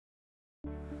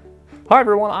Hi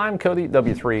everyone, I'm Cody,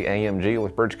 W3AMG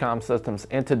with Bridgecom Systems,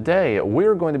 and today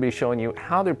we're going to be showing you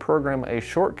how to program a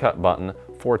shortcut button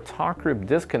for Talkgroup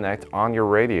disconnect on your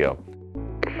radio.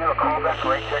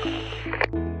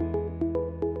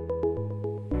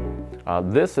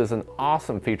 This is an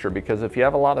awesome feature because if you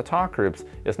have a lot of talk groups,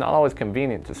 it's not always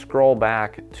convenient to scroll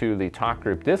back to the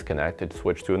Talkgroup disconnect to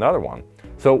switch to another one.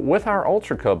 So with our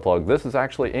Ultra Code plug, this is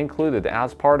actually included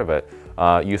as part of it.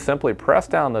 You simply press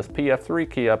down this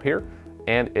PF3 key up here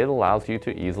and it allows you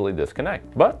to easily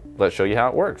disconnect. But let's show you how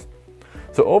it works.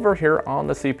 So over here on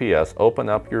the CPS, open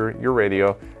up your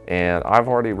radio, and I've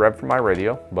already read from my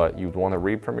radio, but you'd want to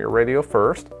read from your radio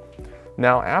first.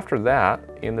 Now after that,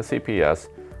 in the CPS,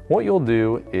 what you'll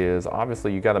do is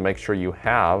obviously you got to make sure you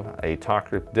have a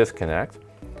Talkgroup disconnect,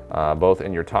 both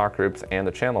in your talk groups and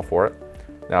the channel for it.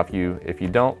 Now if you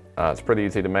don't, it's pretty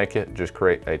easy to make it. Just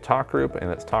create a talk group and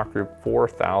it's Talkgroup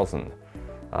 4000.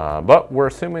 But we're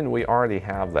assuming we already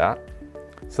have that.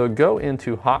 So go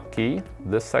into hotkey,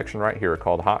 this section right here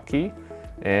called hotkey,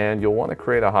 and you'll want to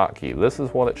create a hotkey. This is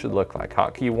what it should look like.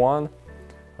 Hotkey 1,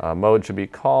 mode should be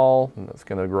call, and it's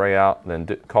going to gray out. Then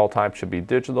call type should be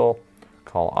digital,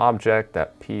 call object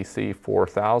at PC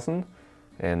 4000,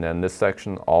 and then this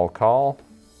section all call.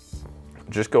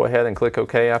 Just go ahead and click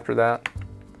OK after that.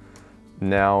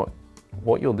 Now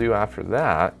what you'll do after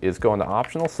that is go into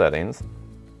optional settings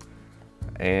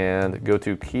and go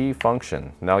to key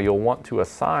function. Now you'll want to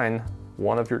assign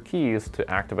one of your keys to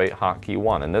activate hotkey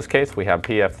 1. In this case we have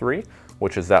PF3,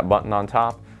 which is that button on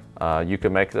top. You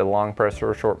can make it a long press or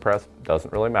a short press,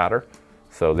 doesn't really matter.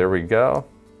 So there we go,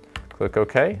 click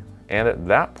OK, and at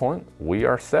that point we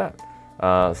are set.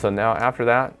 So now after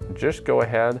that, just go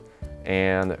ahead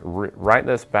and write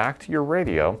this back to your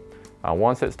radio.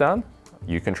 Once it's done,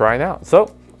 you can try it out.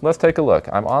 So let's take a look.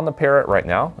 I'm on the Parrot right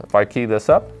now. If I key this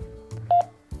up,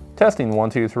 testing 1,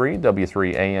 2, 3,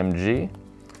 W3AMG.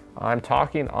 I'm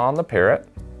talking on the Parrot.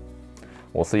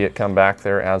 We'll see it come back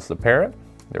there as the Parrot.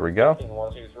 There we go. Testing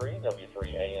 1, 2, 3,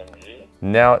 W3AMG.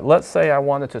 Now let's say I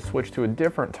wanted to switch to a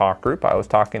different talk group. I was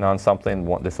talking on something,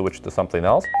 want to switch to something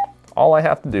else. All I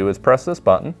have to do is press this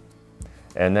button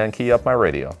and then key up my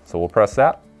radio. So we'll press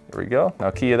that. There we go.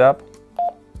 Now key it up.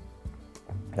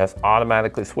 That's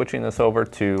automatically switching this over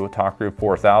to Talkgroup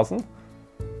 4000.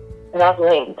 Not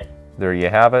linked. There you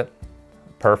have it.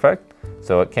 Perfect.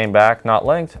 So it came back not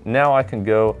linked. Now I can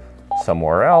go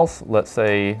somewhere else. Let's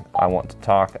say I want to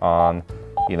talk on,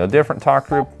 different talk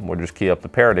group. We'll just key up the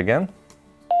Parrot again.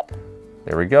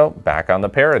 There we go. Back on the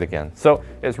Parrot again. So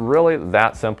it's really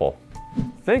that simple.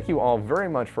 Thank you all very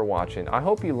much for watching. I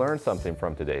hope you learned something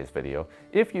from today's video.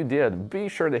 If you did, be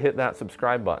sure to hit that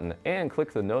subscribe button and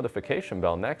click the notification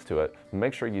bell next to it.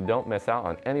 Make sure you don't miss out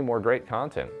on any more great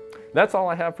content. That's all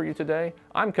I have for you today.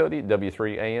 I'm Cody,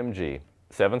 W3AMG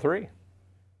 73.